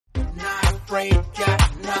afraid,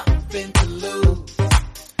 got nothing to lose.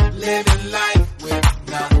 Living life with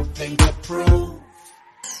nothing to prove.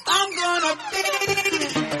 I'm gonna be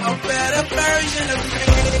a better version of me.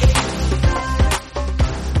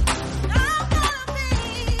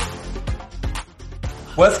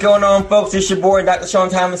 What's going on, folks? It's your boy, Dr. Sean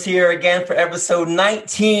Thomas, here again for episode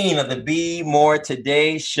 19 of the Be More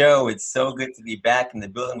Today show. It's so good to be back in the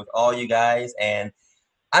building with all you guys, and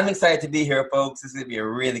I'm excited to be here, folks. This is going to be a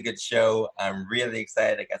really good show. I'm really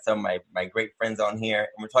excited. I got some of my great friends on here,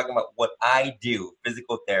 and we're talking about what I do,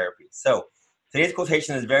 physical therapy. So today's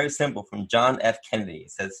quotation is very simple from John F. Kennedy.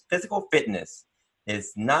 It says, physical fitness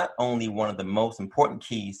is not only one of the most important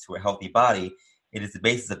keys to a healthy body, it is the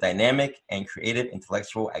basis of dynamic and creative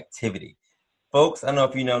intellectual activity. Folks, I don't know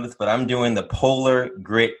if you know this, but I'm doing the Polar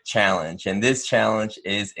Grit Challenge, and this challenge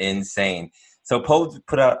is insane. So Polar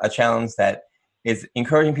put out a challenge that is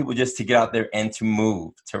encouraging people just to get out there and to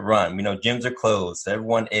move, to run. You know, gyms are closed, so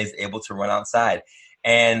everyone is able to run outside.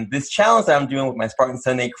 And this challenge that I'm doing with my Spartan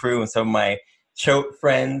Sunday crew and some of my choke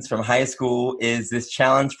friends from high school is this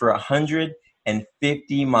challenge for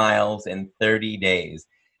 150 miles in 30 days.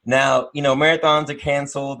 Now, you know, marathons are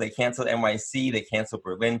canceled. They canceled NYC. They canceled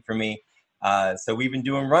Berlin for me. So we've been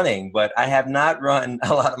doing running, but I have not run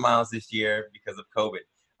a lot of miles this year because of COVID.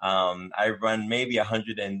 I've run maybe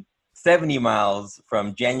 170 miles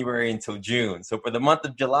from January until June. So for the month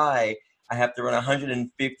of July, I have to run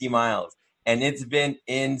 150 miles. And it's been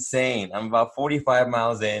insane. I'm about 45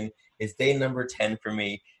 miles in. It's day number 10 for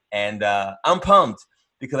me. And I'm pumped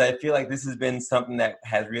because I feel like this has been something that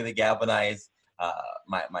has really galvanized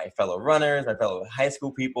my fellow runners, my fellow high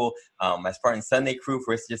school people, my Spartan Sunday crew,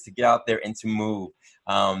 for us just to get out there and to move.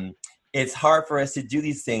 It's hard for us to do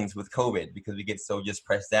these things with COVID because we get so just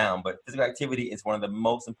pressed down. But physical activity is one of the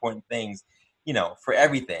most important things, you know, for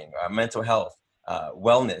everything, our mental health,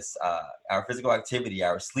 wellness, our physical activity,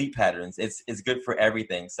 our sleep patterns. It's good for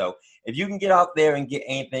everything. So if you can get out there and get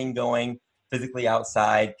anything going physically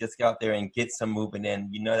outside, just get out there and get some movement in.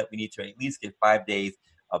 You know that we need to at least get 5 days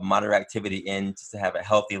of moderate activity in just to have a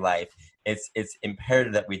healthy life. It's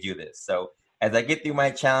imperative that we do this. So as I get through my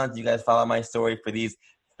challenge, you guys follow my story for these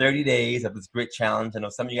 30 days of this grit challenge. I know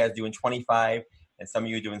some of you guys doing 25 and some of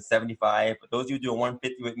you are doing 75, but those of you doing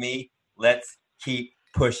 150 with me, let's keep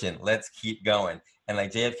pushing. Let's keep going. And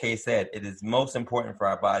like JFK said, it is most important for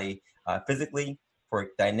our body physically, for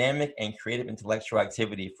dynamic and creative intellectual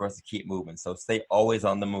activity for us to keep moving. So stay always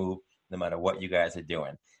on the move, no matter what you guys are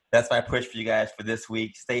doing. That's my push for you guys for this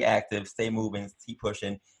week. Stay active, stay moving, keep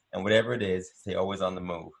pushing, and whatever it is, stay always on the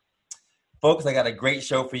move. Folks, I got a great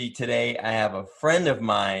show for you today. I have a friend of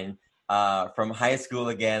mine from high school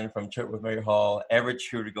again, from Churchwood Mary Hall, ever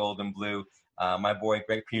true to gold and blue. My boy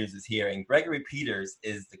Greg Peters is here, and Gregory Peters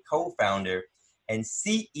is the co-founder and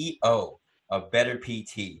CEO of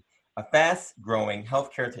BetterPT, a fast-growing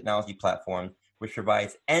healthcare technology platform which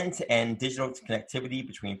provides end-to-end digital connectivity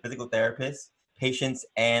between physical therapists, patients,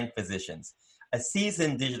 and physicians. A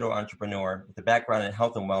seasoned digital entrepreneur with a background in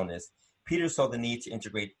health and wellness, Peter saw the need to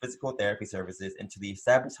integrate physical therapy services into the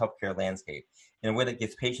established healthcare landscape in a way that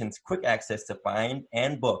gives patients quick access to find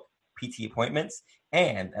and book PT appointments,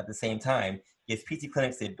 and at the same time, gives PT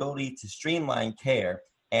clinics the ability to streamline care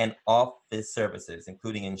and office services,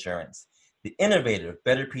 including insurance. The innovative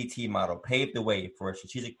BetterPT model paved the way for a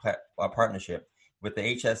strategic partnership with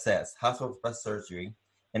the HSS, Hospital for Surgery,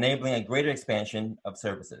 enabling a greater expansion of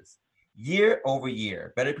services. Year over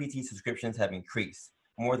year, BetterPT subscriptions have increased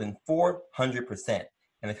more than 400%,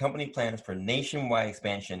 and the company plans for nationwide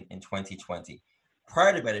expansion in 2020.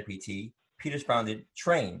 Prior to BetterPT, Peters founded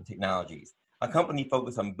Train Technologies, a company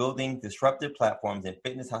focused on building disruptive platforms in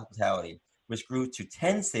fitness hospitality, which grew to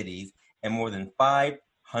 10 cities and more than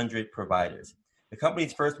 500 providers. The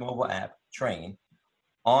company's first mobile app, Train,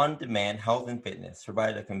 on-demand health and fitness,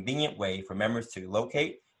 provided a convenient way for members to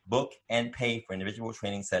locate, book, and pay for individual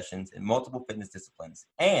training sessions in multiple fitness disciplines,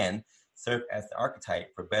 and serve as the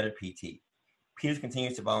archetype for BetterPT. Peters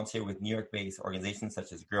continues to volunteer with New York-based organizations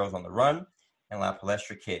such as Girls on the Run and La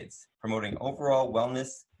Palestra Kids, promoting overall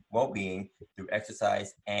wellness, well-being through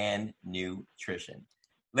exercise and nutrition.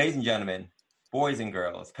 Ladies and gentlemen, boys and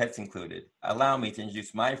girls, pets included, allow me to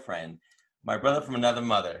introduce my friend, my brother from another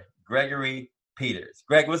mother, Gregory Peters.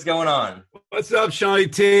 Greg, what's going on? What's up, Shawnee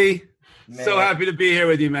T? Man. So happy to be here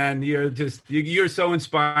with you, man. You're so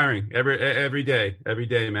inspiring every day,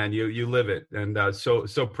 man. You live it, and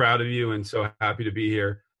so proud of you, and so happy to be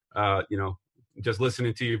here. Just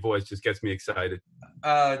listening to your voice just gets me excited.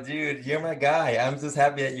 Dude, you're my guy. I'm just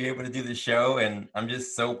happy that you're able to do the show, and I'm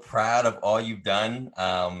just so proud of all you've done.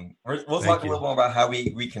 We'll talk a little more about how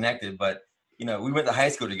we reconnected, but we went to high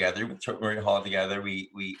school together. We went to Marine Hall together. We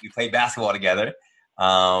played basketball together.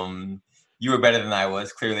 You were better than I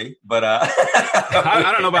was, clearly, but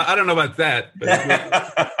I don't know about that.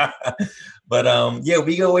 But yeah,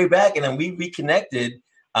 we go way back, and then we reconnected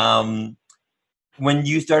when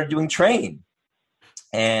you started doing Train,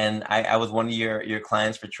 and I was one of your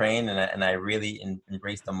clients for Train, and I really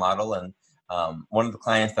embraced the model, and one of the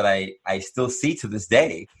clients that I still see to this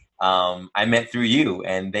day, I met through you,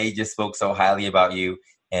 and they just spoke so highly about you,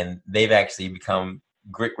 and they've actually become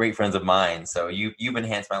great friends of mine. So you've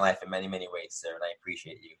enhanced my life in many, many ways, sir, and I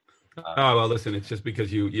appreciate you. Oh, well, listen, it's just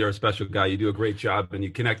because you're a special guy. You do a great job, and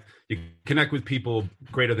you connect with people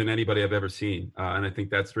greater than anybody I've ever seen. And I think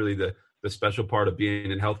that's really the special part of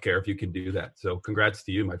being in healthcare, if you can do that. So congrats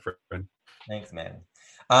to you, my friend. Thanks, man.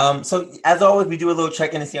 So as always, we do a little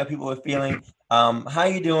check-in to see how people are feeling. How are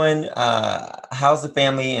you doing? How's the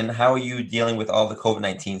family, and how are you dealing with all the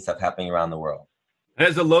COVID-19 stuff happening around the world?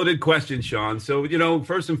 That's a loaded question, Sean. So,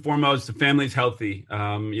 first and foremost, the family's healthy.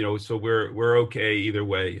 So we're okay either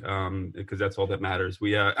way, because that's all that matters.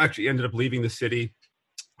 We actually ended up leaving the city.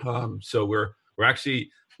 So we're actually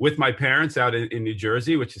with my parents out in New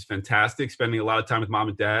Jersey, which is fantastic, spending a lot of time with mom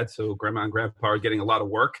and dad. So grandma and grandpa are getting a lot of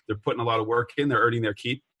work. They're putting a lot of work in. They're earning their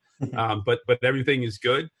keep. But everything is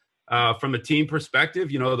good. From a team perspective,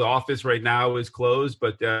 the office right now is closed,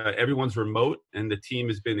 but everyone's remote, and the team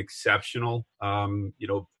has been exceptional. Not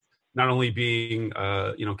only being,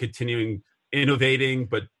 continuing innovating,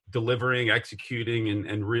 but delivering, executing,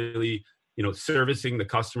 and really, servicing the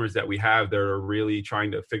customers that we have that are really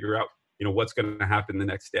trying to figure out, what's going to happen the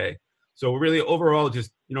next day. So really overall,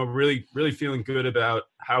 just, really, really feeling good about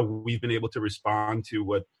how we've been able to respond to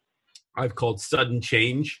what I've called sudden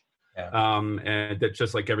change. Yeah. And that's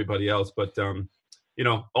just like everybody else, but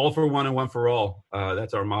all for one and one for all.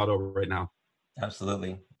 That's our motto right now.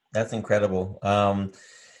 Absolutely. That's incredible.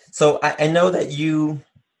 So I know that you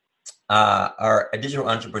are a digital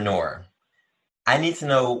entrepreneur. I need to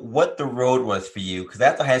know what the road was for you, because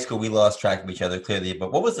after high school, we lost track of each other clearly,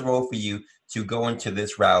 but what was the road for you to go into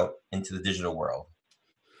this route into the digital world?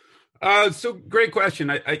 So great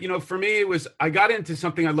question. For me, I got into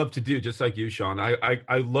something I love to do, just like you, Sean.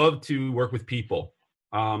 I love to work with people,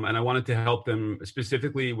 and I wanted to help them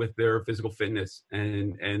specifically with their physical fitness,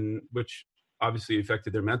 and which obviously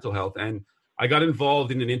affected their mental health. And I got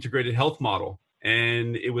involved in an integrated health model,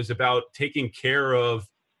 and it was about taking care of,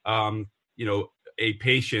 a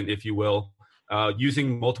patient, if you will,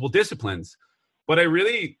 using multiple disciplines. But I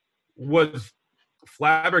really was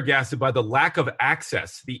flabbergasted by the lack of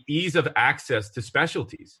access, the ease of access to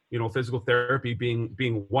specialties, physical therapy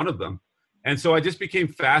being one of them. And so I just became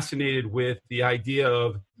fascinated with the idea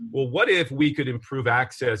of, well, what if we could improve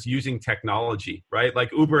access using technology, right?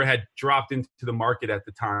 Like Uber had dropped into the market at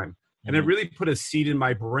the time. And it really put a seed in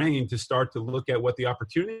my brain to start to look at what the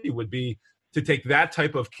opportunity would be to take that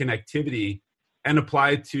type of connectivity and apply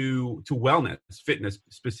it to wellness, fitness,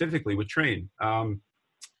 specifically with Train. And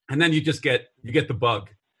then you get the bug.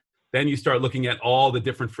 Then you start looking at all the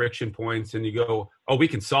different friction points, and you go, oh, we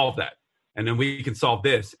can solve that. And then we can solve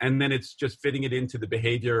this. And then it's just fitting it into the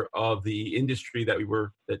behavior of the industry that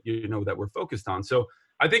we're focused on. So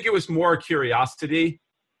I think it was more curiosity,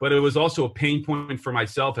 but it was also a pain point for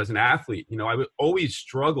myself as an athlete. I would always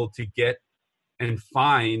struggle to get and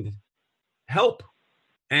find help.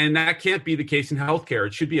 And that can't be the case in healthcare.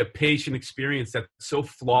 It should be a patient experience that's so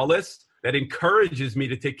flawless that encourages me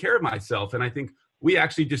to take care of myself. And I think we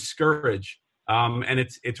actually discourage, and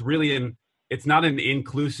it's really it's not an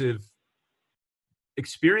inclusive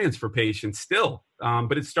experience for patients still,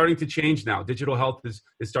 but it's starting to change now. Digital health is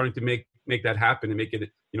starting to make that happen and make it,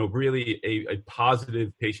 really a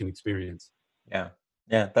positive patient experience. Yeah,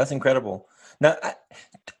 that's incredible. Now,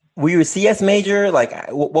 were you a CS major? Like,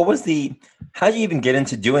 what was how'd you even get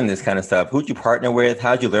into doing this kind of stuff? Who'd you partner with?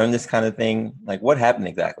 How'd you learn this kind of thing? Like, what happened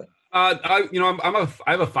exactly? I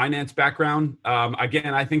have a finance background.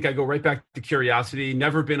 Again, I think I go right back to curiosity.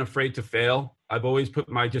 Never been afraid to fail. I've always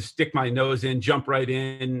just stick my nose in, jump right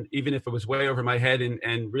in, even if it was way over my head,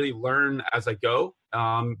 and really learn as I go.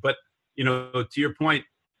 But to your point,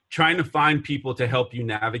 trying to find people to help you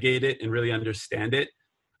navigate it and really understand it.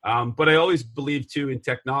 But I always believe too in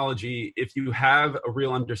technology, if you have a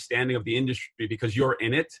real understanding of the industry because you're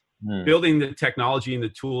in it, building the technology and the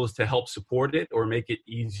tools to help support it or make it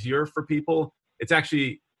easier for people, it's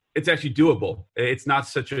actually doable. It's not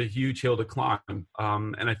such a huge hill to climb.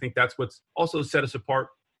 And I think that's what's also set us apart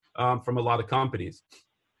from a lot of companies.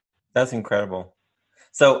 That's incredible.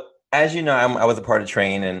 So as you know, I was a part of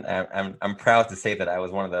Train, and I'm proud to say that I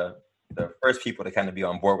was one of the the first people to kind of be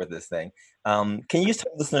on board with this thing. Can you just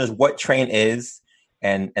tell listeners what Train is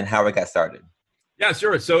and how it got started? Yeah,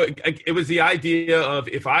 sure. So it was the idea of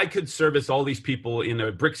if I could service all these people in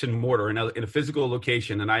a bricks and mortar in a physical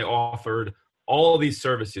location, and I offered all these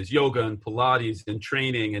services, yoga and Pilates and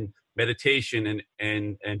training and meditation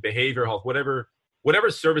and behavioral health, whatever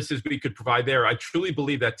services we could provide there, I truly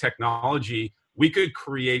believe that technology, we could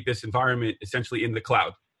create this environment essentially in the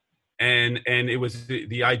cloud. And it was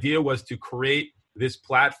the idea was to create this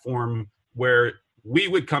platform where we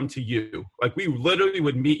would come to you, like we literally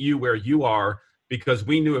would meet you where you are, because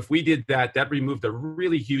we knew if we did that, that removed a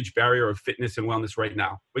really huge barrier of fitness and wellness right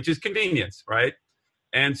now, which is convenience, right?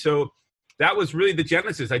 And so that was really the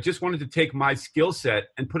genesis. I just wanted to take my skill set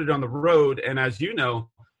and put it on the road. And as you know,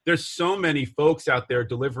 there's so many folks out there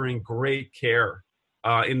delivering great care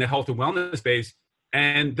in the health and wellness space,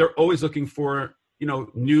 and they're always looking for,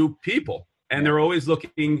 new people. And they're always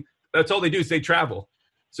looking, that's all they do is they travel.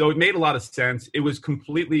 So it made a lot of sense. It was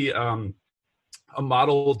completely a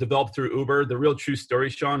model developed through Uber. The real true story,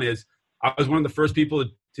 Sean, is I was one of the first people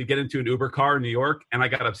to get into an Uber car in New York, and I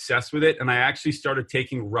got obsessed with it. And I actually started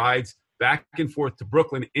taking rides back and forth to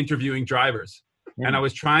Brooklyn, interviewing drivers. Mm. And I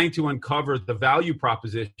was trying to uncover the value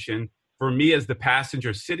proposition for me as the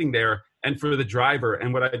passenger sitting there and for the driver.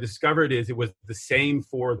 And what I discovered is it was the same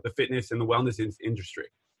for the fitness and the wellness industry.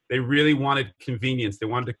 They really wanted convenience. They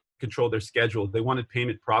wanted to control their schedule. They wanted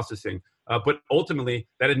payment processing. But ultimately,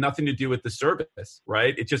 that had nothing to do with the service,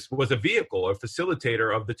 right? It just was a vehicle, a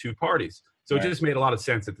facilitator of the two parties. So It just made a lot of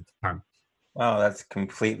sense at the time. Wow, that's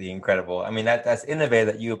completely incredible. I mean, that's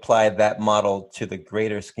innovative that you applied that model to the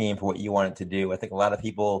greater scheme for what you wanted to do. I think a lot of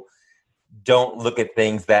people don't look at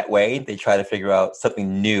things that way. They try to figure out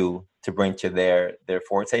something new to bring to their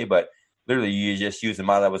forte, but literally you just used a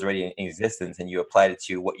model that was already in existence and you applied it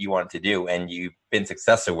to what you wanted to do, and you've been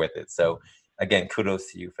successful with it. So again,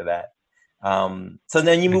 kudos to you for that. So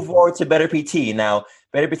then you move forward to BetterPT. Now,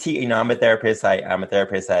 BetterPT, I'm a therapist. I'm a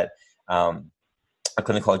therapist at a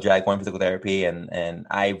clinic called Jag1 Physical Therapy, and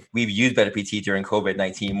we've used BetterPT during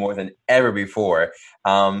COVID-19 more than ever before.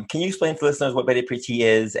 Can you explain to listeners what BetterPT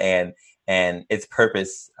is and its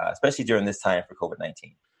purpose, especially during this time for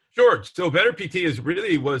COVID-19? Sure. So BetterPT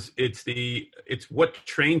it's what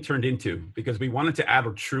Train turned into, because we wanted to add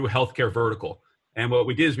a true healthcare vertical. And what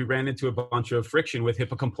we did is we ran into a bunch of friction with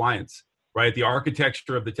HIPAA compliance. Right, the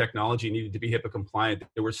architecture of the technology needed to be HIPAA compliant.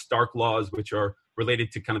 There were Stark laws, which are related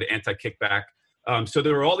to kind of the anti-kickback. So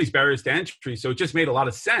there were all these barriers to entry. So it just made a lot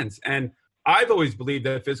of sense. And I've always believed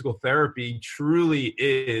that physical therapy truly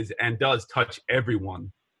is and does touch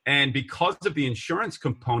everyone. And because of the insurance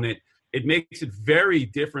component, it makes it very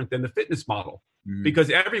different than the fitness model. Mm-hmm. Because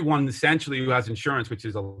everyone essentially who has insurance, which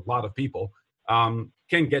is a lot of people,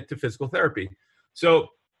 can get to physical therapy. So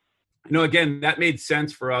again, that made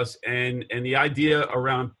sense for us. And the idea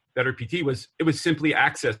around BetterPT was simply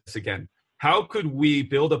access again. How could we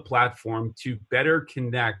build a platform to better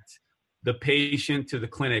connect the patient to the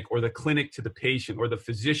clinic, or the clinic to the patient, or the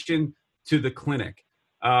physician to the clinic?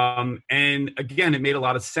 And again, it made a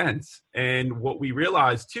lot of sense. And what we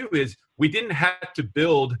realized too is we didn't have to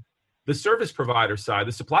build the service provider side,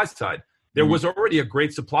 the supply side. There was already a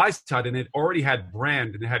great supply side, and it already had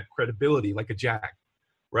brand and it had credibility like a Jag.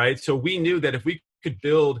 Right. So we knew that if we could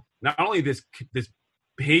build not only this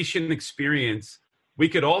patient experience, we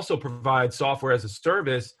could also provide software as a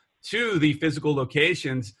service to the physical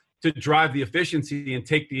locations to drive the efficiency and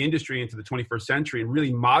take the industry into the 21st century and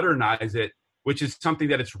really modernize it, which is something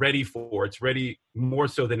that it's ready for. It's ready more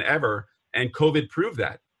so than ever. And COVID proved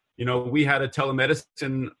that. We had a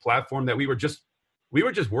telemedicine platform that we were just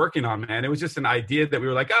working on, man. It was just an idea that we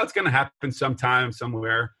were like, it's going to happen sometime,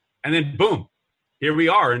 somewhere. And then boom. Here we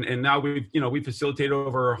are, and now we've facilitated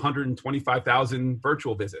over 125,000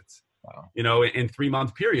 virtual visits. Wow. In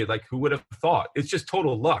 3-month period. Like, who would have thought? It's just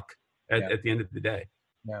total luck at the end of the day.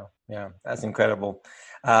 Yeah, that's incredible.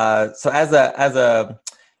 So as a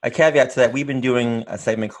caveat to that, we've been doing a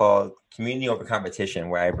segment called Community Over Competition,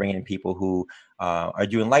 where I bring in people who are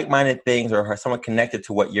doing like-minded things or are somewhat connected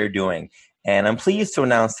to what you're doing. And I'm pleased to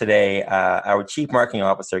announce today our Chief Marketing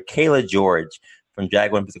Officer, Kayla George, from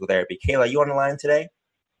Jag1 Physical Therapy. Kayla, you on the line today?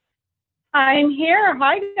 I'm here.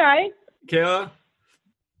 Hi, guys. Kayla.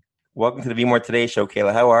 Welcome to the Be More Today show,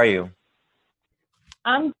 Kayla. How are you?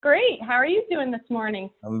 I'm great. How are you doing this morning?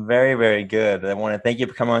 I'm very, very good. I want to thank you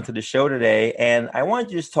for coming on to the show today. And I want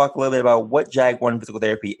to just talk a little bit about what Jag1 Physical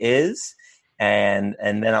Therapy is. And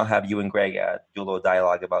then I'll have you and Greg do a little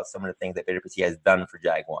dialogue about some of the things that BetterPT has done for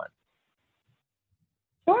Jag1.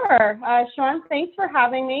 Sure. Sean, thanks for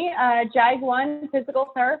having me. Jag1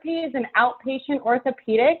 Physical Therapy is an outpatient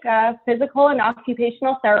orthopedic physical and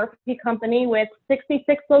occupational therapy company with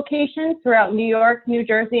 66 locations throughout New York, New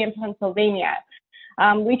Jersey, and Pennsylvania.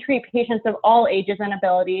 We treat patients of all ages and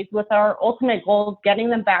abilities with our ultimate goal of getting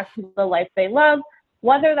them back to the life they love,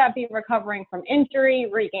 whether that be recovering from injury,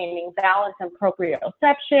 regaining balance and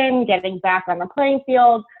proprioception, getting back on the playing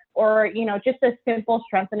field, or, just a simple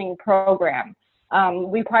strengthening program.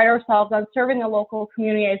 We pride ourselves on serving the local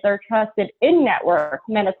community as their trusted in-network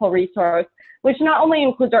medical resource, which not only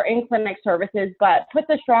includes our in-clinic services, but puts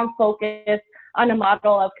a strong focus on a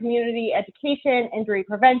model of community education, injury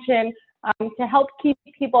prevention, to help keep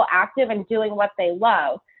people active and doing what they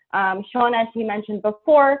love. Sean, as he mentioned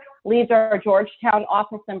before, leads our Georgetown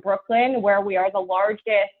office in Brooklyn, where we are the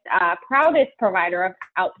largest, proudest provider of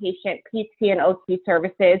outpatient PT and OT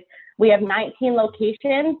services. We have 19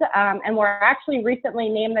 locations, and we're actually recently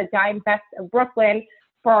named the Dime Best of Brooklyn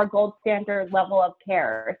for our gold standard level of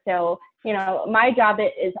care. So, my job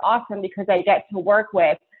is awesome because I get to work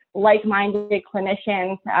with like-minded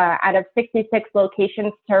clinicians out of 66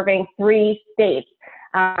 locations serving 3 states.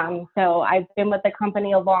 So I've been with the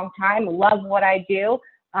company a long time, love what I do,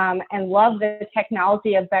 and love the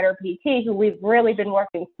technology of BetterPT, who we've really been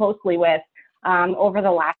working closely with over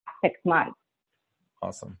the last 6 months.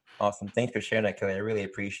 Awesome. Thanks for sharing that, Kelly. I really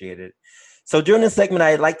appreciate it. So during this segment,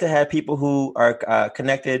 I'd like to have people who are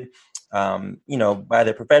connected, by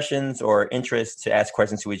their professions or interests to ask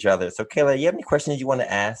questions to each other. So Kelly, you have any questions you want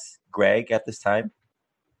to ask Greg at this time?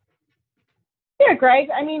 Yeah, Greg,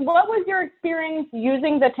 what was your experience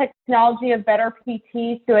using the technology of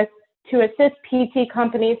BetterPT to assist PT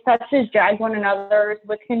companies such as Jag1 and others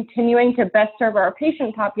with continuing to best serve our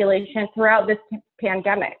patient population throughout this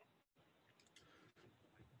pandemic?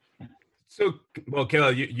 So, well,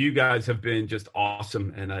 Kayla, you guys have been just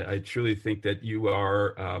awesome. And I truly think that you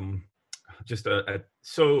are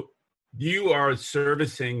so you are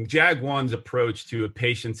servicing Jag1's approach to a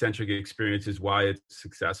patient-centric experience is why it's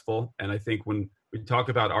successful. And I think when we talk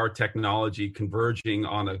about our technology converging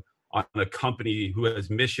on a company whose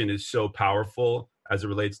mission is so powerful as it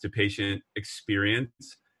relates to patient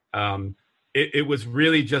experience, it was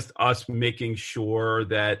really just us making sure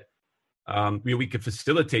that we could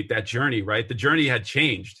facilitate that journey, right? The journey had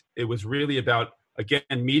changed. It was really about, again,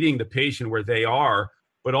 meeting the patient where they are,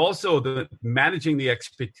 but also managing the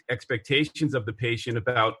expectations of the patient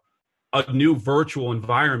about a new virtual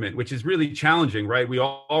environment, which is really challenging, right? We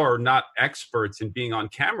all are not experts in being on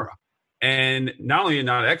camera. And not only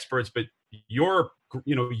not experts, but your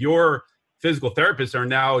physical therapists are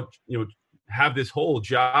now, have this whole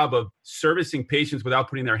job of servicing patients without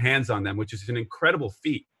putting their hands on them, which is an incredible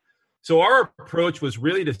feat. So our approach was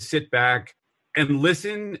really to sit back and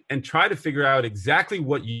listen and try to figure out exactly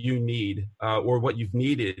what you need or what you've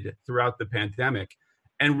needed throughout the pandemic.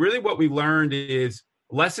 And really what we learned is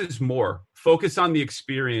less is more. Focus on the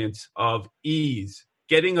experience of ease,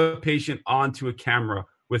 getting a patient onto a camera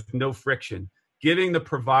with no friction, giving the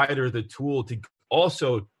provider the tool to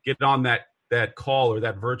also get on that call or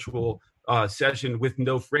that virtual session with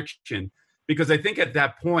no friction. Because I think at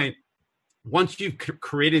that point, once you've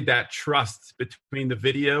created that trust between the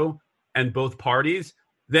video and both parties,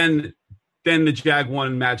 then the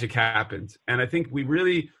Jag1 magic happens. And I think we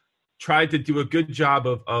really tried to do a good job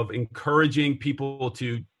of encouraging people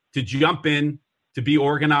to jump in, to be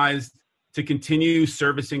organized, to continue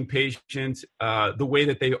servicing patients the way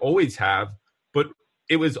that they always have. But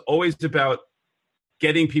it was always about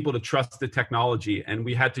getting people to trust the technology. And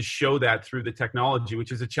we had to show that through the technology,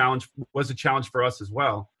 which was a challenge for us as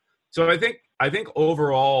well. So I think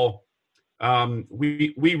overall,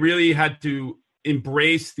 we really had to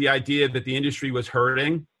embrace the idea that the industry was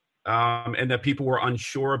hurting and that people were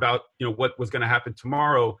unsure about what was going to happen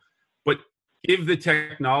tomorrow, but give the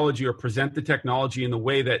technology or present the technology in the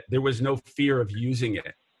way that there was no fear of using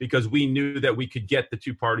it because we knew that we could get the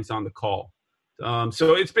two parties on the call.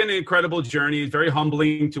 So it's been an incredible journey. It's very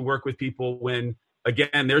humbling to work with people when,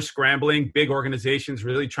 again, they're scrambling, big organizations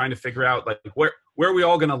really trying to figure out where are we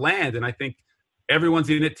all going to land. And I think everyone's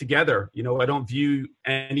in it together. I don't view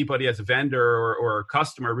anybody as a vendor or a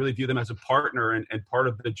customer. I really view them as a partner and part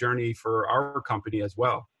of the journey for our company as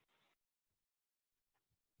well.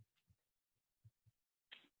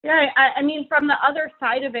 Yeah, from the other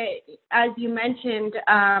side of it, as you mentioned,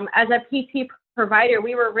 as a PT provider,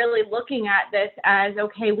 we were really looking at this as,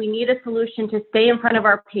 okay, we need a solution to stay in front of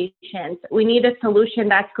our patients. We need a solution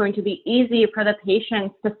that's going to be easy for the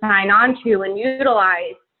patients to sign on to and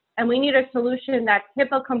utilize. And we need a solution that's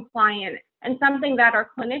HIPAA compliant and something that our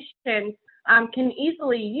clinicians can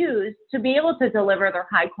easily use to be able to deliver their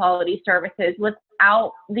high quality services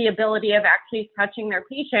without the ability of actually touching their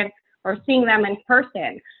patient or seeing them in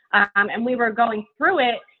person. And we were going through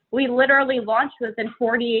it. We literally launched within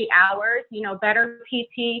 48 hours.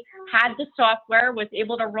 BetterPT had the software, was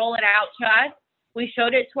able to roll it out to us. We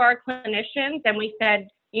showed it to our clinicians and we said,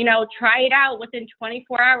 try it out within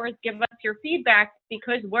 24 hours, give us your feedback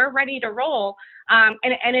because we're ready to roll. And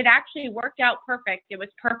it actually worked out perfect. It was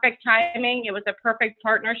perfect timing. It was a perfect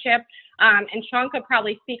partnership. And Sean could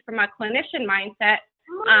probably speak from a clinician mindset.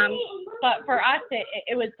 But for us,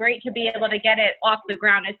 it was great to be able to get it off the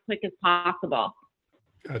ground as quick as possible.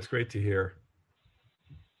 That's great to hear.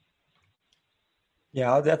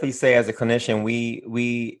 Yeah, I'll definitely say as a clinician,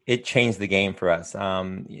 it changed the game for us.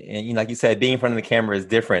 And like you said, being in front of the camera is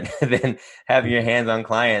different than having your hands on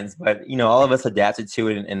clients. But all of us adapted to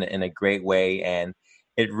it in a great way, and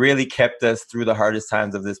it really kept us through the hardest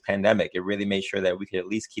times of this pandemic. It really made sure that we could at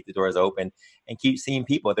least keep the doors open and keep seeing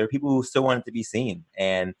people. There are people who still wanted to be seen,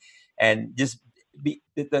 and just the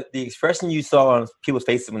expression you saw on people's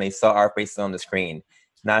faces when they saw our faces on the screen,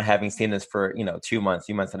 not having seen us for 2 months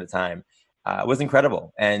at a time. Was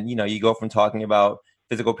incredible. And, you go from talking about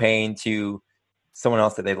physical pain to someone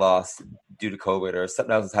else that they lost due to COVID or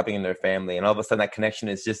something else is happening in their family. And all of a sudden that connection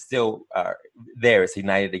is just still there. It's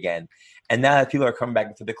ignited again. And now that people are coming back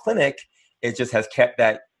into the clinic, it just has kept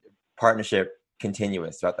that partnership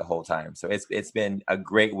continuous throughout the whole time. So it's been a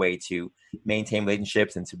great way to maintain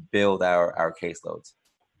relationships and to build our caseloads.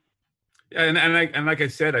 Yeah, and like I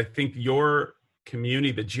said, I think your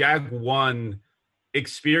community, the JAG 1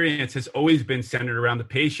 experience has always been centered around the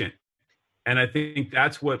patient. And I think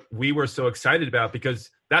that's what we were so excited about, because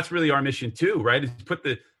that's really our mission too, right? Is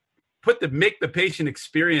make the patient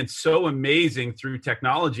experience so amazing through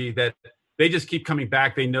technology that they just keep coming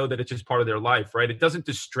back. They know that it's just part of their life, right? It doesn't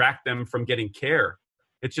distract them from getting care.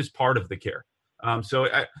 It's just part of the care. So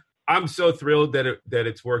I'm so thrilled that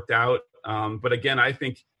it's worked out. But again, I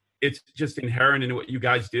think it's just inherent in what you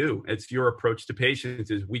guys do. It's your approach to patients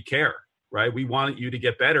is we care. Right? We want you to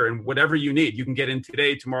get better, and whatever you need, you can get in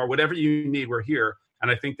today, tomorrow, whatever you need, we're here. And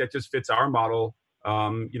I think that just fits our model,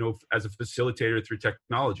 as a facilitator through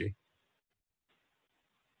technology.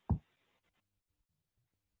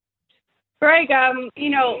 Greg,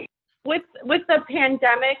 with the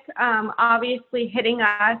pandemic obviously hitting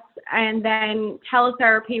us, and then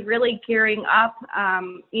teletherapy really gearing up,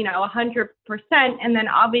 100%. And then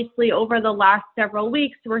obviously over the last several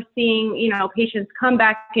weeks, we're seeing, patients come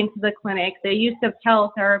back into the clinic, the use of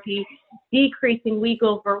teletherapy decreasing week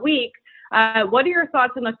over week. What are your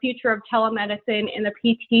thoughts on the future of telemedicine in the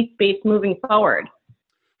PT space moving forward?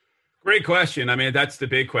 Great question. I mean, that's the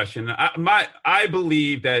big question. I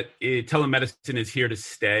believe that telemedicine is here to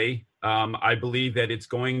stay. I believe that it's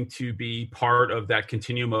going to be part of that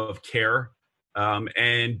continuum of care.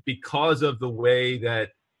 And because of the way that,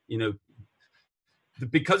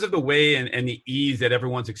 because of the way and the ease that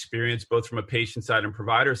everyone's experienced, both from a patient side and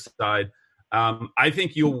provider side, I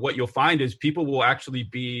think what you'll find is people will actually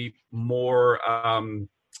be more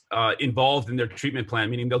involved in their treatment plan,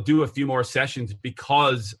 meaning they'll do a few more sessions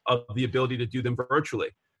because of the ability to do them virtually.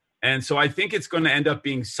 And so I think it's going to end up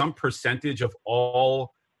being some percentage of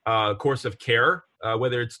all course of care,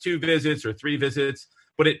 whether it's 2 visits or 3 visits,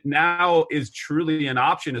 but it now is truly an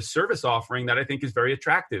option, a service offering that I think is very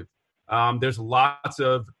attractive. There's lots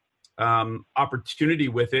of opportunity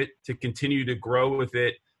with it to continue to grow with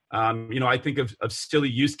it. I think of silly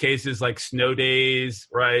use cases like snow days,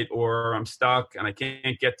 right? Or I'm stuck and I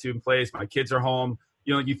can't get to a place. My kids are home.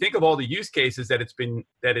 You think of all the use cases that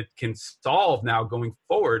it can solve now going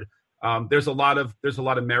forward. There's a lot of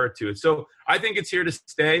merit to it. So I think it's here to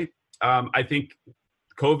stay. I think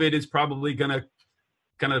COVID is probably going to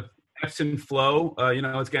kind of ebbs and flow. It's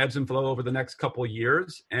going to ebbs and flow over the next couple of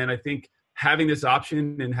years. And I think having this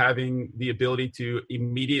option and having the ability to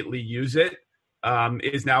immediately use it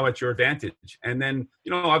is now at your advantage. And then,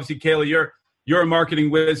 obviously, Kayla, you're a marketing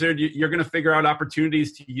wizard. You're going to figure out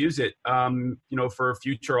opportunities to use it, for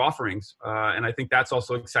future offerings. And I think that's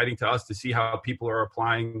also exciting to us to see how people are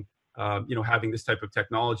applying, having this type of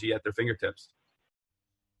technology at their fingertips.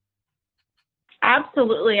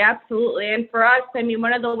 Absolutely. And for us,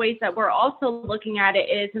 one of the ways that we're also looking at it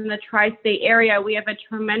is in the tri-state area, we have a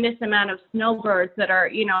tremendous amount of snowbirds that are,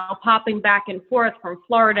 popping back and forth from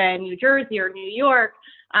Florida and New Jersey or New York.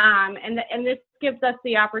 And this gives us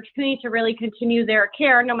the opportunity to really continue their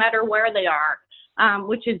care no matter where they are,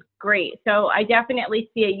 which is great. So I definitely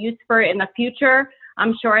see a use for it in the future.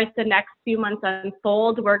 I'm sure as the next few months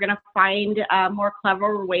unfold, we're going to find more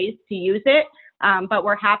clever ways to use it. But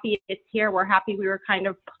we're happy it's here. We're happy we were kind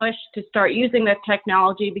of pushed to start using this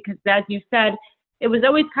technology because, as you said, it was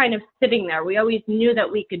always kind of sitting there. We always knew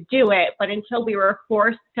that we could do it, but until we were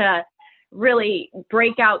forced to really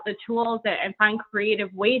break out the tools and find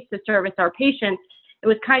creative ways to service our patients, it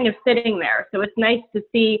was kind of sitting there. So it's nice to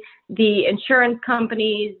see the insurance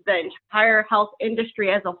companies, the entire health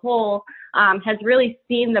industry as a whole has really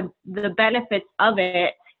seen the benefits of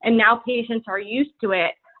it. And now patients are used to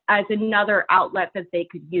it as another outlet that they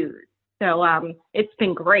could use. So it's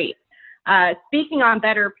been great. Speaking on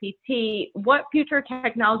BetterPT, what future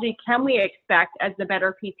technology can we expect as the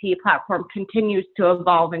BetterPT platform continues to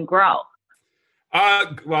evolve and grow?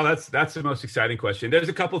 Well, that's the most exciting question. There's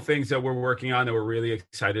a couple things that we're working on that we're really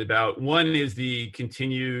excited about. One is the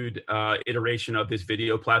continued iteration of this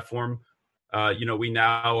video platform. We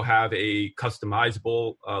now have a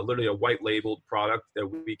customizable, literally a white labeled product that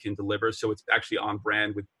we can deliver. So it's actually on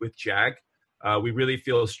brand with JAG. We really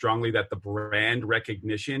feel strongly that the brand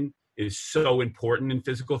recognition is so important in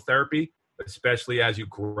physical therapy, especially as you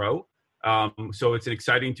grow. So it's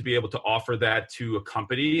exciting to be able to offer that to a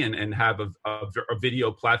company and have a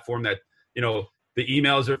video platform that, the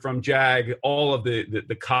emails are from JAG, all of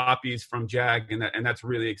the copies from JAG, and that's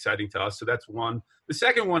really exciting to us. So that's one. The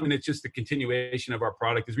second one, and it's just the continuation of our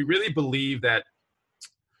product, is we really believe that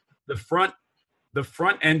the front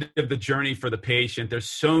end of the journey for the patient, there's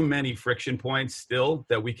so many friction points still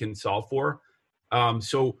that we can solve for.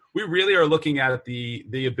 So we really are looking at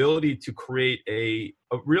the ability to create a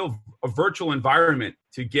virtual environment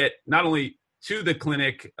to get not only to the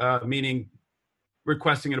clinic, meaning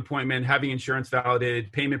requesting an appointment, having insurance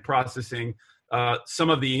validated, payment processing, some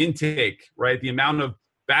of the intake, right? The amount of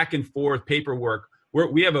back and forth paperwork.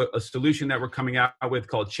 We have a solution that we're coming out with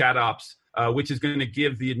called ChatOps, which is going to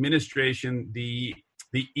give the administration the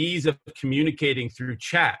ease of communicating through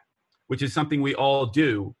chat, which is something we all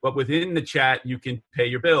do. But within the chat, you can pay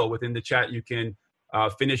your bill. Within the chat, you can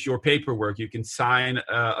finish your paperwork. You can sign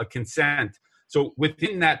a consent. So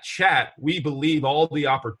within that chat, we believe all the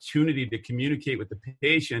opportunity to communicate with the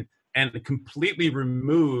patient and completely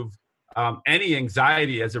remove any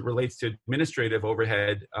anxiety as it relates to administrative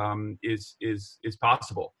overhead is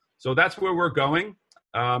possible. So that's where we're going,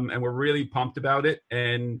 and we're really pumped about it.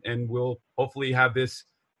 And we'll hopefully have this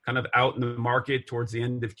kind of out in the market towards the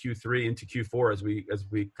end of Q3 into Q4 as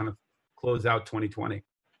we kind of close out 2020.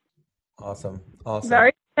 Awesome.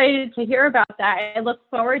 Very excited to hear about that. I look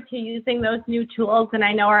forward to using those new tools, and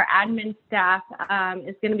I know our admin staff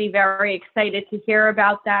is going to be very excited to hear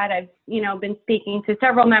about that. I've, been speaking to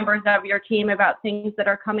several members of your team about things that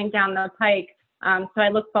are coming down the pike, so I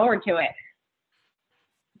look forward to it.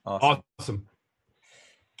 Awesome.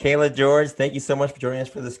 Kayla, George, thank you so much for joining us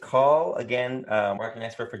for this call. Again, marketing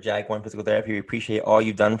expert for Jag1 Physical Therapy. We appreciate all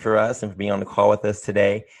you've done for us and for being on the call with us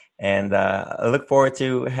today. And I look forward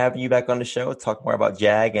to having you back on the show, talk more about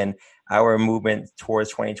JAG and our movement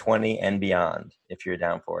towards 2020 and beyond, if you're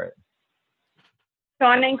down for it.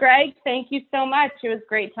 Sean and Greg, thank you so much. It was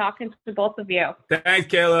great talking to both of you. Thanks,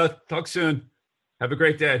 Kayla. Talk soon. Have a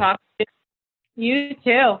great day. You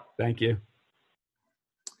too. Thank you.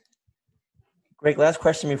 Greg, last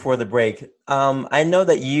question before the break. I know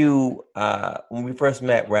that you, when we first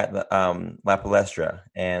met, were at the La Palestra,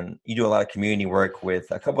 and you do a lot of community work with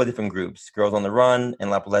a couple of different groups, Girls on the Run and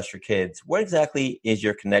La Palestra Kids. What exactly is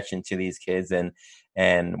your connection to these kids,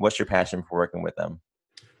 and what's your passion for working with them?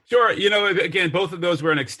 Sure. Again, both of those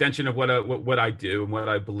were an extension of what I do and what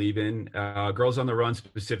I believe in. Girls on the Run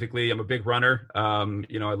specifically. I'm a big runner. I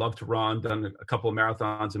love to run. Done a couple of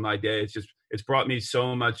marathons in my day. It's brought me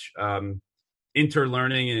so much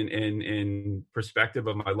interlearning and perspective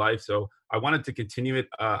of my life. So I wanted to continue it.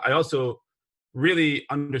 I also really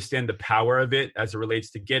understand the power of it as it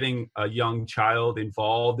relates to getting a young child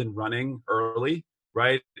involved in running early,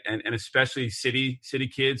 right? And especially city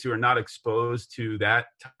kids who are not exposed to that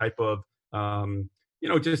type of,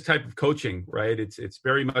 just type of coaching, right? It's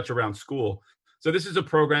very much around school. So this is a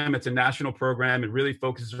program, it's a national program. It really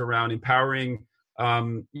focuses around empowering,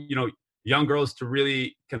 young girls to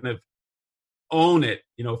really kind of own it,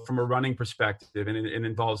 from a running perspective. And it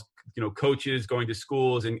involves, coaches going to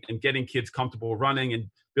schools and getting kids comfortable running and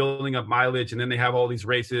building up mileage. And then they have all these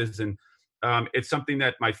races. And it's something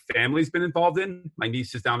that my family's been involved in. My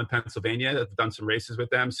niece is down in Pennsylvania. I've done some races with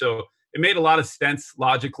them. So it made a lot of sense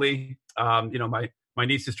logically. My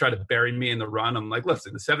niece has tried to bury me in the run. I'm like,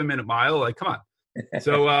 listen, the 7-minute mile, like, come on.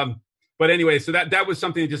 So, but anyway, so that was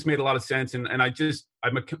something that just made a lot of sense. And I'm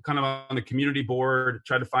kind of on the community board,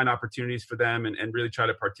 try to find opportunities for them and really try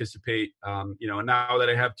to participate. And now that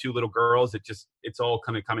I have 2 little girls, it's all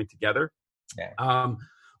kind of coming together. Yeah.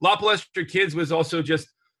 La Palestra Kids was also just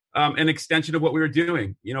an extension of what we were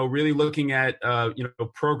doing, really looking at,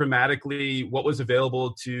 programmatically what was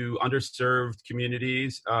available to underserved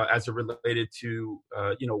communities as it related to,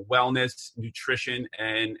 wellness, nutrition,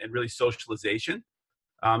 and really socialization.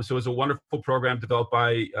 So it was a wonderful program developed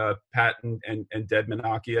by Pat and Deb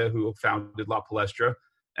Menachia, who founded La Palestra.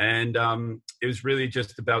 And it was really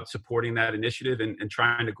just about supporting that initiative and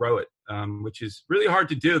trying to grow it, which is really hard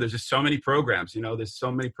to do. There's just so many programs, there's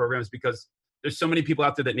so many programs because there's so many people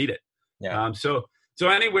out there that need it. Yeah. So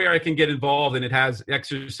anywhere I can get involved and it has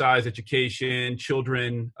exercise, education,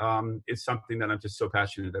 children, is something that I'm just so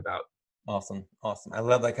passionate about. Awesome. I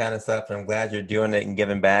love that kind of stuff. And I'm glad you're doing it and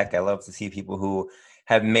giving back. I love to see people who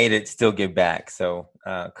have made it still give back. So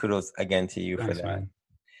kudos again to you. Thanks, for that. Man.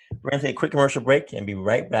 We're going to take a quick commercial break and be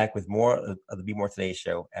right back with more of the Be More Today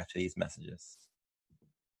show after these messages.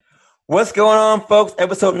 What's going on, folks?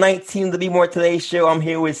 Episode 19 of the Be More Today show. I'm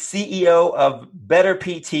here with CEO of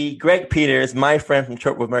BetterPT, Greg Peters, my friend from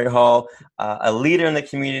Short with Murray Hall, a leader in the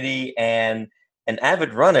community and an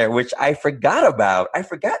avid runner, which I forgot about. I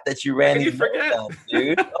forgot that you ran these marathons,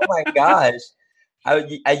 dude. Oh my gosh.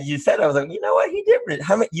 You said, I was like, you know what? He did.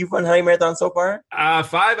 You've run how many marathons so far?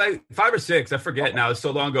 5 or 6. I forget now. It's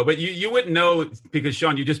so long ago. But you wouldn't know because,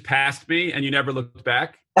 Sean, you just passed me and you never looked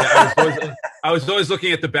back. I was always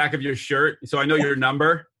looking at the back of your shirt, so I know your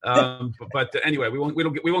number. But anyway, we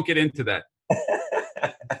won't get into that.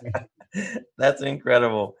 That's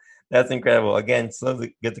incredible. Again, so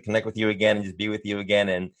good to connect with you again and just be with you again.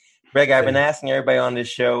 And Greg, I've been asking everybody on this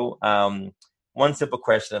show one simple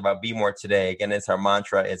question about Be More Today. Again, it's our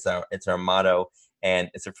mantra, it's our motto, and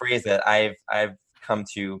it's a phrase that I've come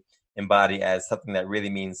to embody as something that really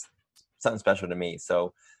means something special to me.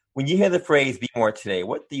 So when you hear the phrase Be More Today,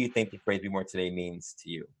 what do you think the phrase Be More Today means to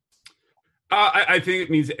you? I think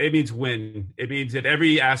it means win. It means that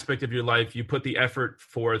every aspect of your life, you put the effort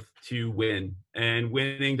forth to win. And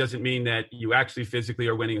winning doesn't mean that you actually physically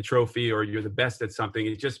are winning a trophy or you're the best at something.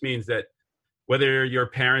 It just means that whether you're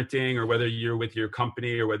parenting or whether you're with your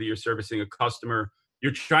company or whether you're servicing a customer,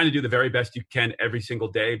 you're trying to do the very best you can every single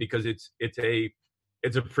day because it's a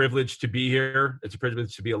privilege to be here. It's a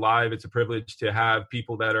privilege to be alive. It's a privilege to have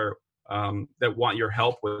people that are that want your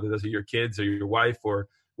help, whether those are your kids or your wife or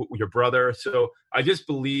your brother. So I just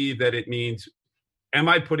believe that it means, am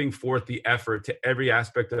I putting forth the effort to every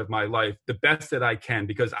aspect of my life, the best that I can,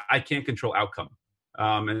 because I can't control outcome.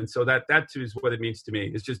 And so that too is what it means to me.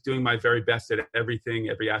 It's just doing my very best at everything,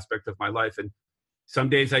 every aspect of my life. And some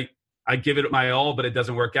days I give it my all, but it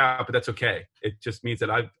doesn't work out, but that's okay. It just means that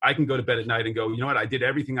I can go to bed at night and go, you know what? I did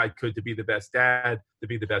everything I could to be the best dad, to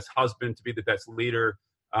be the best husband, to be the best leader,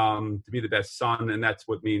 to be the best son. And that's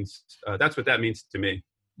what that means to me.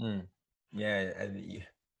 Yeah.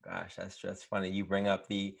 Gosh, that's just funny. You bring up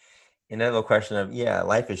the inevitable question of,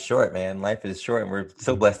 life is short, man. Life is short, and we're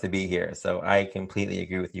so blessed to be here. So I completely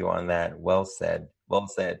agree with you on that. Well said.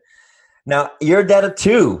 Now, you're a dad of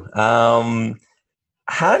 2.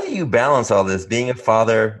 How do you balance all this? Being a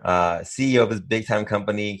father, CEO of this big time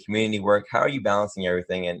company, community work, how are you balancing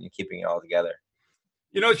everything and keeping it all together?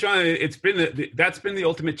 Sean, that's been the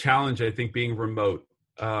ultimate challenge, I think, being remote.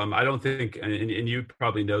 I don't think, and you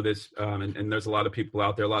probably know this, and there's a lot of people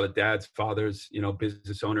out there, a lot of dads, fathers,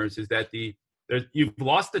 business owners, is that you've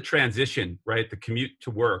lost the transition, right? The commute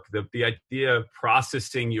to work, the idea of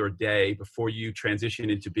processing your day before you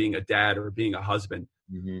transition into being a dad or being a husband.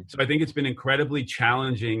 Mm-hmm. So I think it's been incredibly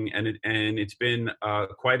challenging, and it's been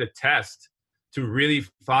quite a test to really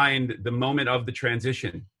find the moment of the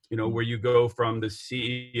transition, where you go from the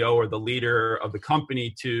CEO or the leader of the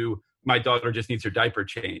company to my daughter just needs her diaper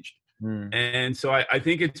changed. And so I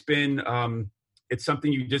think it's been, it's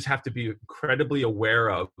something you just have to be incredibly aware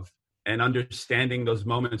of and understanding those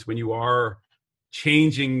moments when you are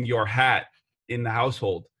changing your hat in the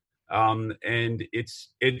household. And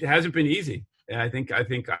it hasn't been easy. And I think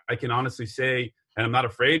I can honestly say, and I'm not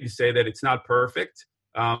afraid to say that it's not perfect,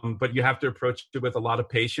 but you have to approach it with a lot of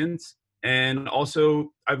patience. And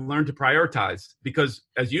also, I've learned to prioritize because,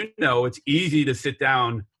 as you know, it's easy to sit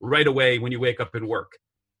down right away when you wake up and work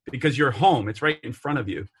because you're home. It's right in front of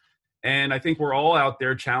you. And I think we're all out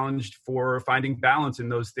there challenged for finding balance in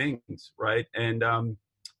those things, right? And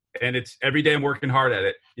it's every day I'm working hard at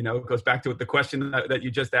it. It goes back to the question that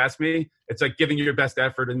you just asked me. It's like giving your best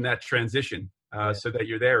effort in that transition so that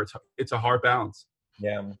you're there. It's a hard balance.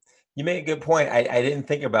 Yeah, you made a good point. I didn't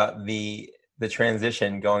think about the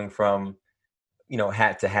transition going from,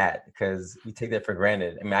 hat to hat, because we take that for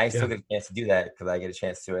granted. I mean, I still get a chance to do that because I get a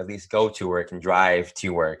chance to at least go to work and drive to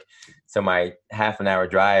work. So my half an hour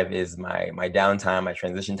drive is my downtime, my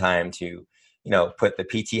transition time to put the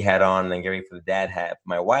PT hat on and get ready for the dad hat.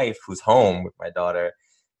 My wife, who's home with my daughter,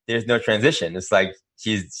 there's no transition. It's like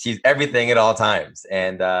she's everything at all times.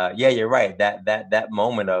 And yeah, you're right. That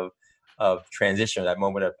moment of transition, that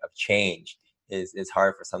moment of change is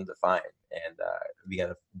hard for some to find. And we got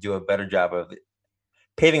to do a better job of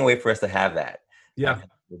paving way for us to have that. Yeah,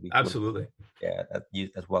 absolutely. Yeah,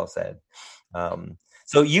 that's well said.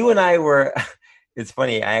 So you and I were, it's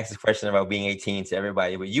funny, I asked this question about being 18 to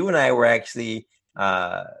everybody, but you and I were actually,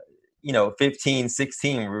 15,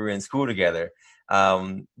 16, we were in school together.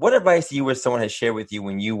 What advice do you wish someone had shared with you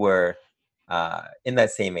when you were in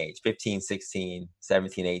that same age, 15, 16,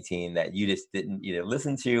 17, 18, that you just didn't either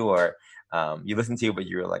listen to or you listened to, but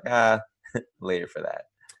you were like, later for that?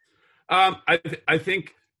 I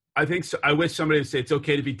think so. I wish somebody would say it's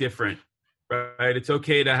okay to be different, right? It's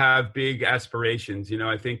okay to have big aspirations.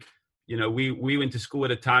 I think, we went to school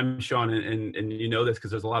at a time, Sean, and you know this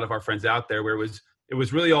because there's a lot of our friends out there where it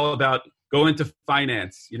was really all about go into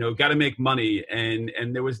finance, got to make money.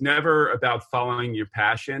 And there was never about following your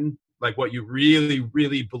passion, like what you really,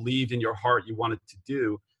 really believed in your heart you wanted to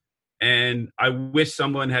do. And I wish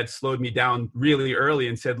someone had slowed me down really early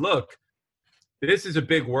and said, look, this is a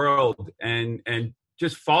big world and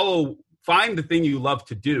just find the thing you love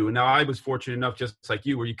to do. Now, I was fortunate enough, just like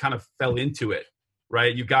you, where you kind of fell into it,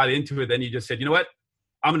 right? You got into it, then you just said, you know what?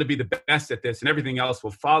 I'm going to be the best at this and everything else will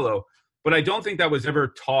follow. But I don't think that was ever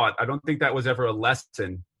taught. I don't think that was ever a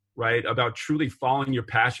lesson, right? About truly following your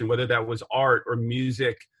passion, whether that was art or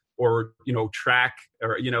music or, track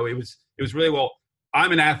or, it was really, well,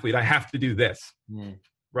 I'm an athlete. I have to do this. Mm.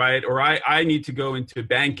 Right. Or I need to go into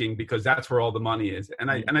banking because that's where all the money is. And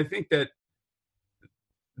I think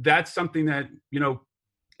that's something that,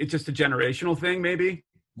 it's just a generational thing maybe.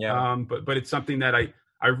 Yeah. But it's something that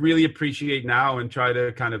I really appreciate now and try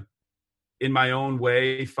to kind of in my own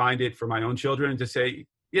way, find it for my own children and to say,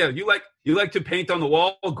 yeah, you like to paint on the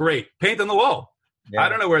wall. Great. Paint on the wall. Yeah. I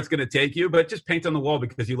don't know where it's going to take you, but just paint on the wall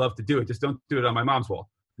because you love to do it. Just don't do it on my mom's wall.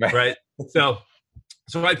 Right. So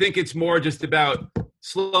I think it's more just about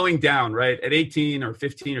slowing down, right? At 18 or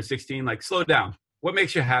 15 or 16, like slow down. What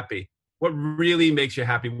makes you happy? What really makes you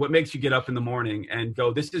happy? What makes you get up in the morning and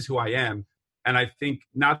go, this is who I am? And I think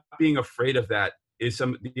not being afraid of that is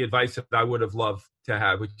the advice that I would have loved to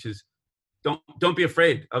have, which is don't be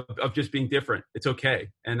afraid of just being different. It's okay.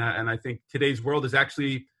 And I think today's world is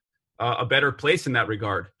actually a better place in that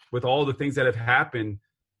regard with all the things that have happened.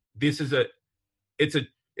 It's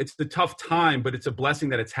a tough time, but it's a blessing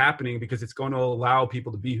that it's happening because it's going to allow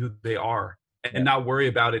people to be who they are and not worry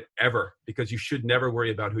about it ever, because you should never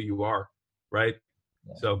worry about who you are. Right.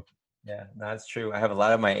 Yeah. So. Yeah, that's true. I have a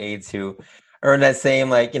lot of my aides who are in that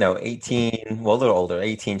same, 18, well, a little older,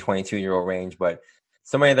 18, 22-year-old range. But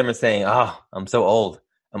so many of them are saying, oh, I'm so old.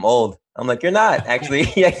 I'm old. I'm like, you're not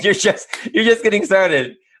actually. Yeah, you're just getting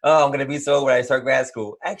started. Oh, I'm going to be so old when I start grad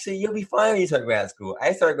school. Actually, you'll be fine when you start grad school.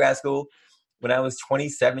 I started grad school when I was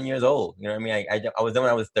 27 years old. You know what I mean? I was done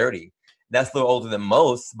when I was 30. That's a little older than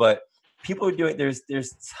most, but people are doing, there's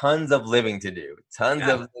tons of living to do, tons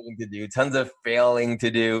of failing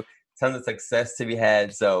to do, tons of success to be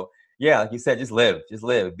had. So yeah, like you said, just live,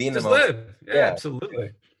 be in the moment. Live. Yeah,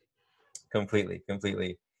 absolutely. Completely.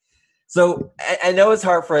 So I know it's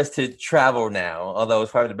hard for us to travel now, although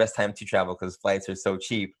it's probably the best time to travel because flights are so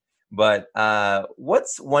cheap. But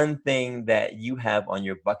what's one thing that you have on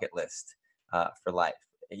your bucket list for life?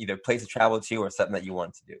 Either a place to travel to or something that you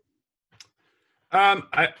want to do?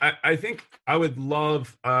 I think I would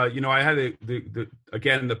love, I had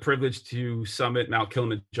the privilege to summit Mount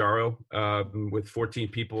Kilimanjaro with 14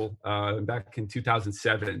 people back in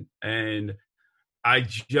 2007. And I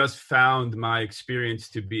just found my experience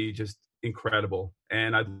to be just incredible.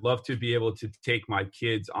 And I'd love to be able to take my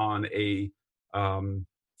kids on a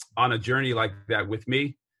journey like that with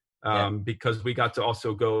me. Because we got to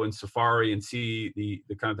also go in safari and see the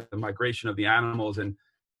kind of the migration of the animals. And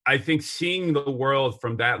I think seeing the world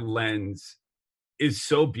from that lens is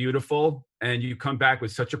so beautiful. And you come back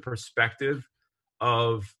with such a perspective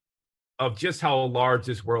of just how large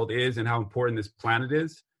this world is and how important this planet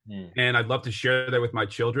is. And I'd love to share that with my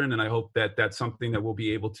children. And I hope that that's something that we'll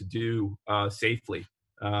be able to do safely,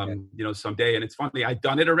 someday. And it's funny, I've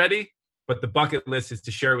done it already, but the bucket list is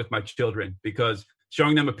to share it with my children, because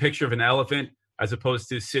showing them a picture of an elephant as opposed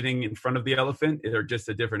to sitting in front of the elephant, they're just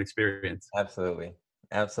a different experience. Absolutely.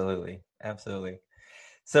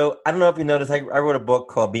 So I don't know if you noticed, I wrote a book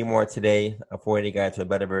called Be More Today, a 4-day guide to a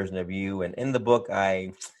better version of you. And in the book,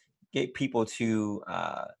 I get people to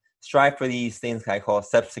strive for these things I call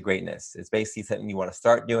steps to greatness. It's basically something you want to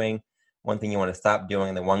start doing, one thing you want to stop doing,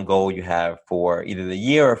 and then one goal you have for either the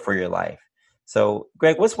year or for your life. So,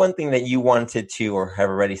 Greg, what's one thing that you wanted to or have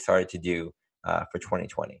already started to do for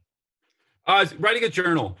 2020? Writing a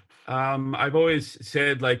journal. I've always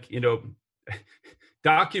said, like,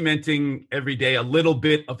 documenting every day, a little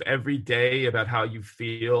bit of every day about how you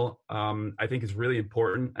feel, I think is really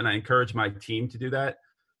important. And I encourage my team to do that.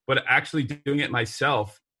 But actually doing it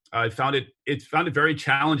myself, I found it very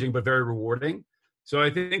challenging, but very rewarding. So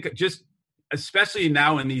I think just, especially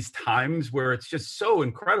now in these times where it's just so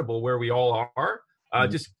incredible where we all are,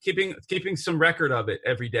 just keeping some record of it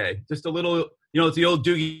every day. Just a little, it's the old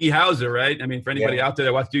Doogie Howser, right? I mean, for anybody out there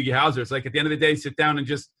that watch Doogie Howser, it's like at the end of the day, sit down and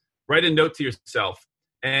just write a note to yourself.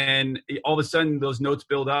 And all of a sudden those notes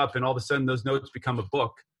build up, and all of a sudden those notes become a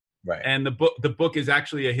book. Right. And the book is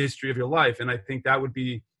actually a history of your life. And I think that would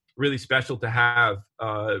be really special to have,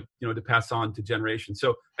 to pass on to generations.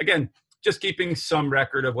 So again, just keeping some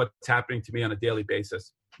record of what's happening to me on a daily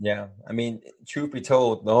basis. Yeah. I mean, truth be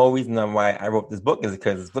told, the whole reason why I wrote this book is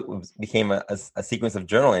because this book became a sequence of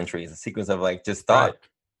journal entries, a sequence of like just thought. Right.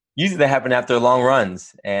 Usually that happen after long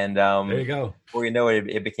runs. And there you go. Before you know it,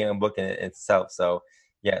 it became a book in itself. So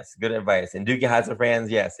yes, good advice. And Doogie Howser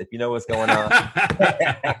fans, yes, if you know what's going on,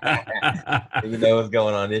 you know what's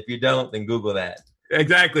going on. If you don't, then Google that.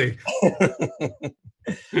 Exactly.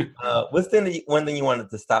 What's one thing you wanted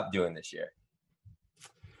to stop doing this year?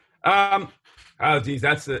 Oh geez,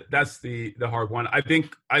 that's the hard one. I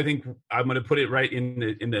think I'm going to put it right in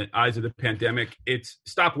the eyes of the pandemic. It's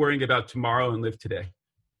stop worrying about tomorrow and live today.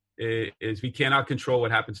 We cannot control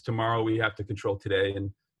what happens tomorrow. We have to control today.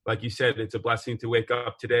 And like you said, it's a blessing to wake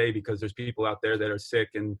up today because there's people out there that are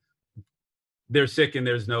sick, and there's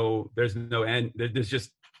no end.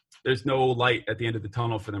 There's no light at the end of the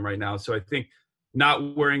tunnel for them right now. So I think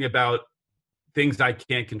not worrying about things I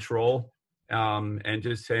can't control, and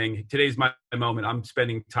just saying, today's my moment. I'm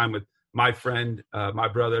spending time with my friend, my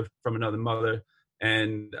brother from another mother.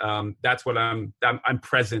 And that's what I'm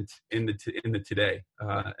present in the today,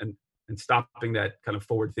 and stopping that kind of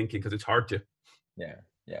forward thinking, because it's hard to.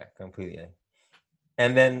 Yeah, completely.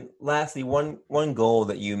 And then lastly, one goal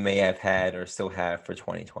that you may have had or still have for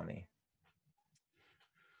 2020.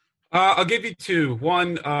 I'll give you two.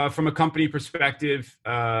 One, from a company perspective,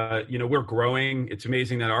 we're growing. It's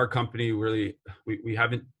amazing that our company really, we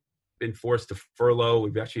haven't been forced to furlough.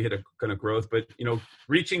 We've actually hit a kind of growth, but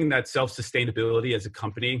reaching that self-sustainability as a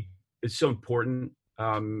company is so important.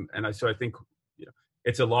 So I think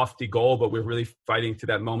it's a lofty goal, but we're really fighting to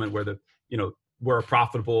that moment where we're a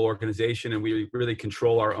profitable organization and we really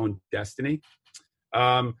control our own destiny.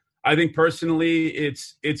 I think personally,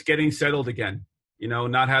 it's getting settled again.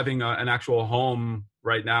 Not having an actual home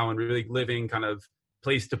right now and really living kind of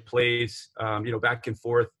place to place, back and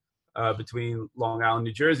forth between Long Island,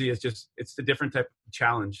 New Jersey, it's a different type of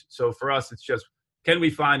challenge. So for us, it's just, can we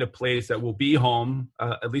find a place that will be home,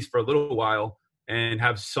 at least for a little while, and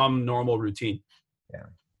have some normal routine? Yeah.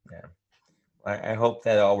 I hope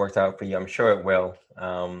that all works out for you. I'm sure it will.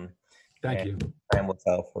 Thank you. Time will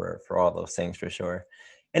tell for all those things for sure.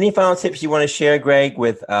 Any final tips you want to share, Greg,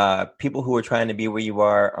 with people who are trying to be where you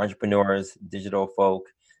are, entrepreneurs, digital folk?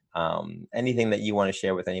 Anything that you want to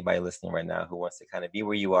share with anybody listening right now who wants to kind of be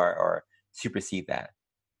where you are or supersede that?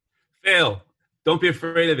 Fail. Don't be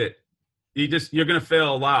afraid of it. You're going to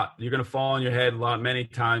fail a lot. You're going to fall on your head many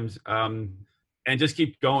times. And just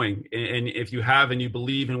keep going. And if you have and you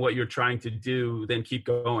believe in what you're trying to do, then keep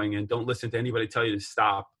going and don't listen to anybody tell you to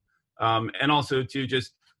stop. And also to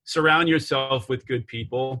just surround yourself with good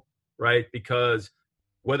people, right? Because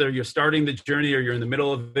whether you're starting the journey or you're in the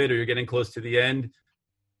middle of it or you're getting close to the end,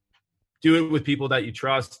 do it with people that you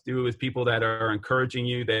trust. Do it with people that are encouraging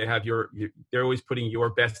you. They have they're always putting your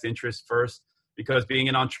best interest first, because being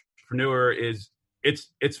an entrepreneur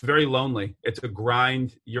it's very lonely. It's a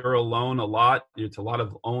grind. You're alone a lot. It's a lot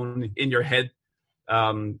of own in your head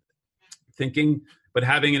thinking, but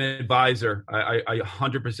having an advisor, I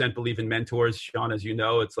 100% believe in mentors. Sean, as you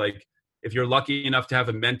know, it's like, if you're lucky enough to have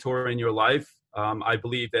a mentor in your life, I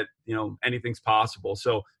believe that, anything's possible.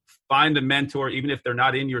 So find a mentor, even if they're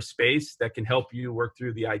not in your space, that can help you work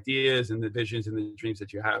through the ideas and the visions and the dreams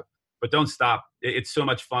that you have. But don't stop. It's so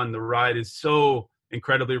much fun. The ride is so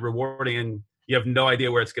incredibly rewarding, and you have no idea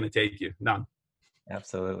where it's going to take you. None.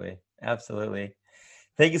 Absolutely.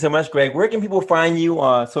 Thank you so much, Greg. Where can people find you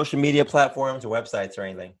on social media platforms or websites or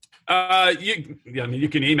anything? You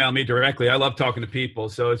can email me directly. I love talking to people.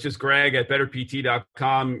 So it's just Greg at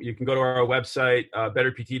BetterPT.com. You can go to our website,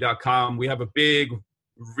 BetterPT.com. We have a big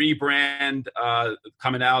rebrand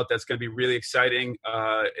coming out that's going to be really exciting.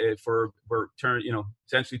 We're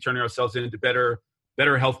essentially turning ourselves into better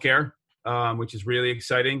healthcare, which is really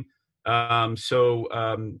exciting.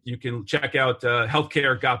 So you can check out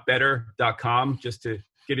healthcaregotbetter.com just to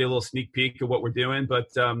give you a little sneak peek of what we're doing. But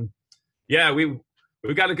yeah, we've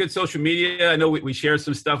got a good social media. I know we share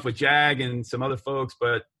some stuff with Jag and some other folks,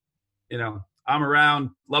 but you know, I'm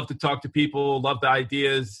around, love to talk to people, love the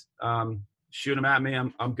ideas. Shoot them at me.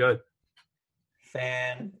 I'm good.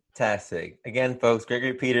 Fantastic. Again, folks,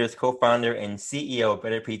 Gregory Peters, co-founder and CEO of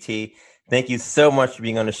BetterPT. Thank you so much for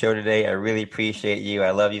being on the show today. I really appreciate you.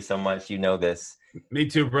 I love you so much. You know this. Me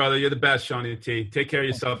too, brother. You're the best, Shawnee T. Take care of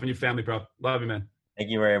yourself and your family, bro. Love you, man. Thank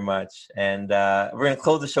you very much. And we're going to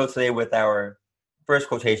close the show today with our first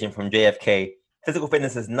quotation from JFK. Physical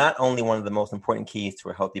fitness is not only one of the most important keys to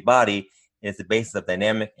a healthy body, it is the basis of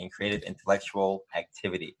dynamic and creative intellectual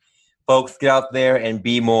activity. Folks, get out there and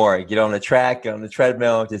be more. Get on the track, get on the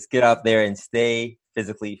treadmill. Just get out there and stay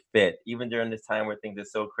physically fit. Even during this time where things are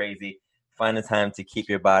so crazy, find the time to keep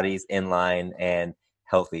your bodies in line and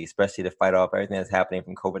healthy, especially to fight off everything that's happening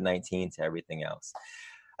from COVID-19 to everything else.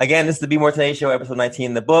 Again, this is the Be More Today Show, episode 19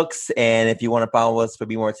 in the books. And if you want to follow us for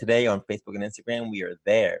Be More Today on Facebook and Instagram, we are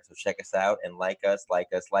there. So check us out and like us,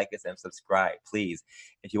 and subscribe, please.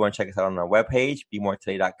 If you want to check us out on our webpage,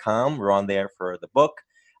 BeMoreToday.com, we're on there for the book,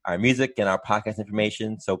 our music, and our podcast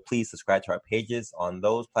information. So please subscribe to our pages on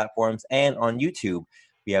those platforms and on YouTube.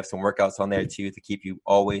 We have some workouts on there too to keep you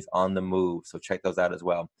always on the move. So check those out as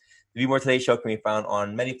well. The Be More Today Show can be found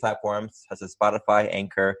on many platforms such as Spotify,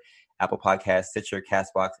 Anchor, Apple Podcasts, Stitcher,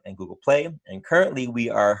 Castbox, and Google Play. And currently we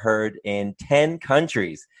are heard in 10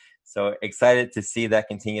 countries. So excited to see that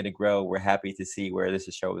continue to grow. We're happy to see where this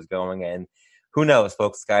show is going. And who knows,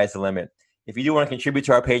 folks, sky's the limit. If you do want to contribute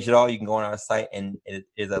to our page at all, you can go on our site and it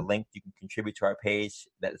is a link. You can contribute to our page.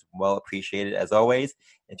 That is well appreciated as always.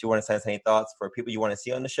 If you want to send us any thoughts for people you want to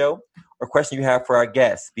see on the show or question you have for our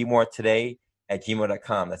guests,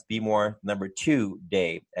 BeMoreToday@gmail.com. That's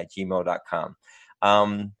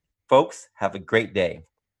BeMore2day@gmail.com. Folks, have a great day.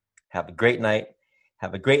 Have a great night.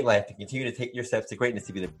 Have a great life. And continue to take your steps to greatness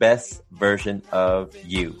to be the best version of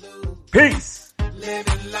you. Peace.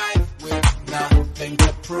 Living life with nothing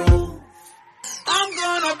to prove. I'm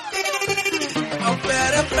gonna be a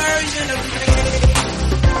better version of me.